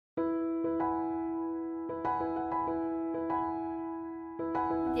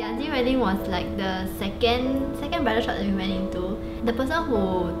The Anzi wedding was like the second bridal shop that we went into. The person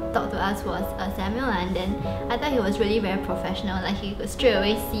who talked to us was Samuel, and then I thought he was really very professional. Like he could straight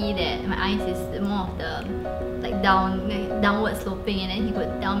away see that my eyes is more of the like downward sloping, and then he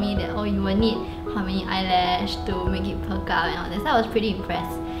could tell me that, oh, you will need how many eyelash to make it perk up and all that. So I was pretty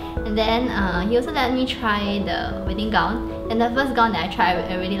impressed. And then he also let me try the wedding gown, and the first gown that I tried,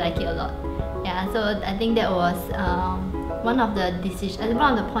 I really like it a lot. Yeah, so I think that was one of the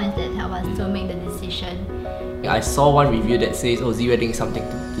points that helped us to make the decision. I saw one review that says, oh, Z wedding is something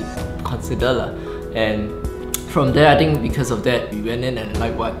to consider. And from there, I think because of that, we went in, and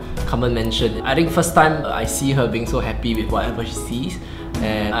like what Carmen mentioned, I think first time I see her being so happy with whatever she sees.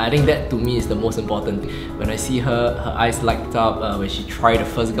 And I think that to me is the most important thing. When I see her eyes light up when she tried the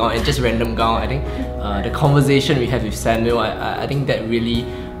first gown, and just random gown, I think the conversation we have with Samuel, I think that really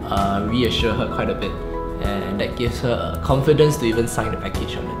reassured her quite a bit. And that gives her confidence to even sign the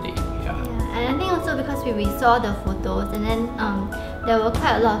package on the day. Yeah. And I think also because we saw the photos, and then there were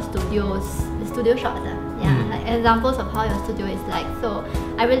quite a lot of studio shots. Like examples of how your studio is like. So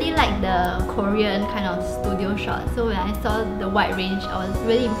I really like the Korean kind of studio shot. So when I saw the wide range, I was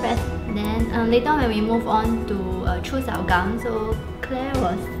really impressed. Then later when we move on to choose our gown, so Claire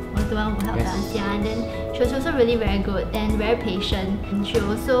was the one who helped us, and then she was also really very good and very patient, and she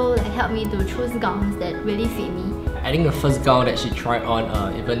also like helped me to choose gowns that really fit me. I think the first gown that she tried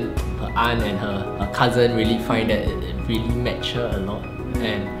on, even her aunt and her cousin really find that it really matched her a lot,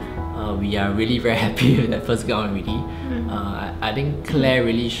 and we are really very happy with that first gown already. I think Claire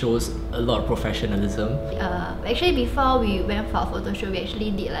really shows a lot of professionalism. Actually, before we went for our photo shoot, we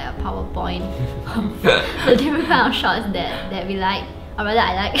actually did like a PowerPoint of the different kind of shots that we like, or rather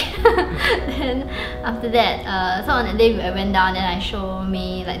I like. Then after that, so on the day we went down, and I showed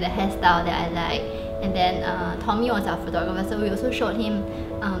me like the hairstyle that I like, and then Tommy was our photographer, so we also showed him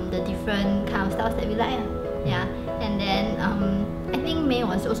the different kind of styles that we like. Yeah, and then I think May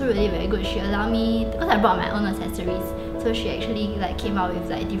was also really very good. She allowed me, because I brought my own accessories, so she actually like came out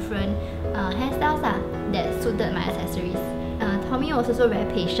with like different hairstyles that suited my accessories. Tommy was also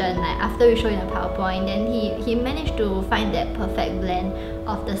very patient. Like after we showed him the PowerPoint, then he managed to find that perfect blend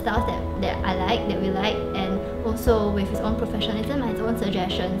of the styles that I like, that we like, and also with his own professionalism and his own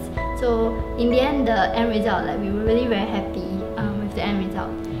suggestions. So in the end, the end result, like we were really very happy with the end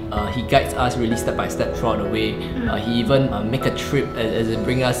result. He guides us really step by step throughout the way. He even make a trip as in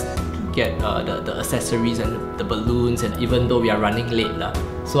bring us to get the accessories and the balloons, and even though we are running late.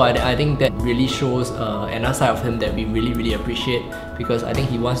 So I think that really shows another side of him that we really appreciate, because I think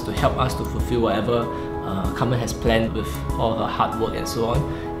he wants to help us to fulfill whatever Carmen has planned with all her hard work and so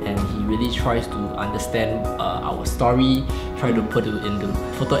on. And he really tries to understand our story, try to put it in the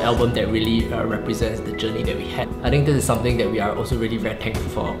photo album that really represents the journey that we had. I think this is something that we are also really very thankful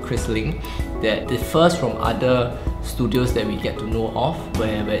for Ling, that differs from other studios that we get to know of,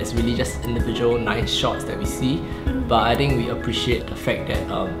 where it's really just individual nice shots that we see. But I think we appreciate the fact that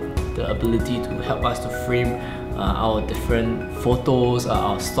the ability to help us to frame our different photos,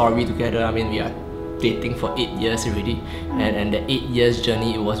 our story together. I mean, we are dating for 8 years already, and the 8 years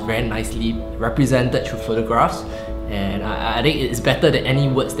journey, it was very nicely represented through photographs. And I think it's better than any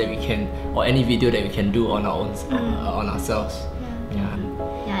words that we can, or any video that we can do on our own, on ourselves.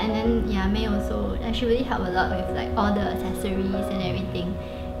 Yeah, and then May also, she really helped a lot with like all the accessories and everything.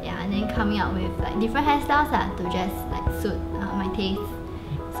 Yeah, and then coming up with like different hairstyles to just like suit my taste.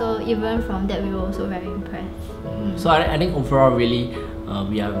 So even from that, we were also very impressed. So I think overall, really,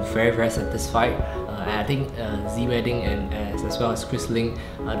 we are very satisfied. I think Z Wedding and as well as Ling,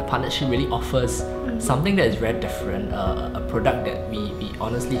 the partnership really offers something that is very different, a product that we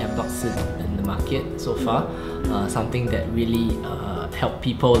honestly have not seen in the market so far, something that really help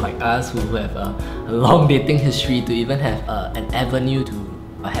people like us who have a long dating history to even have an avenue to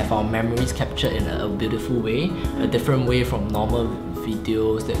have our memories captured in a beautiful way, a different way from normal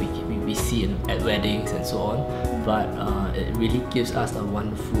videos that we see at weddings and so on. But it really gives us a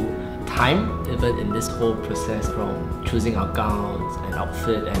wonderful time, even in this whole process, from choosing our gowns and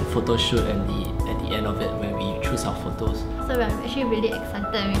outfit and photo shoot, and at the end of it when we choose our photos. So we're actually really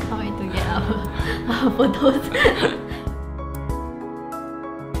excited and we can't wait to get our photos.